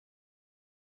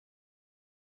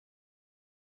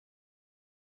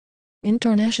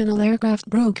International Aircraft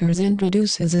Brokers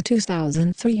introduces a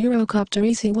 2003 Eurocopter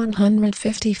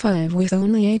EC-155 with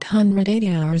only 880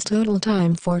 hours total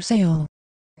time for sale.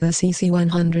 The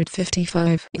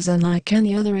CC-155 is unlike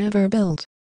any other ever built.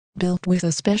 Built with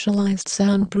a specialized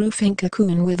soundproofing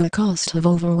cocoon with a cost of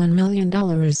over $1 million.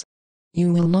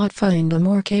 You will not find a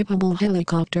more capable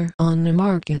helicopter on the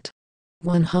market.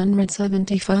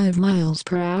 175 miles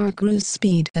per hour cruise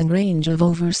speed and range of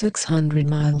over 600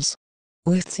 miles.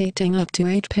 With seating up to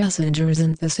 8 passengers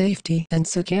and the safety and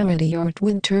security of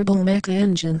twin-turbo mecha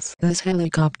engines, this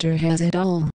helicopter has it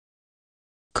all.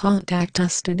 Contact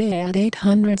us today at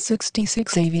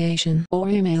 866 Aviation or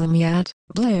email me at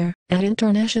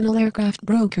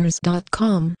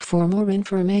blair@internationalaircraftbrokers.com for more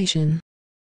information.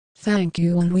 Thank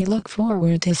you, and we look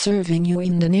forward to serving you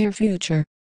in the near future.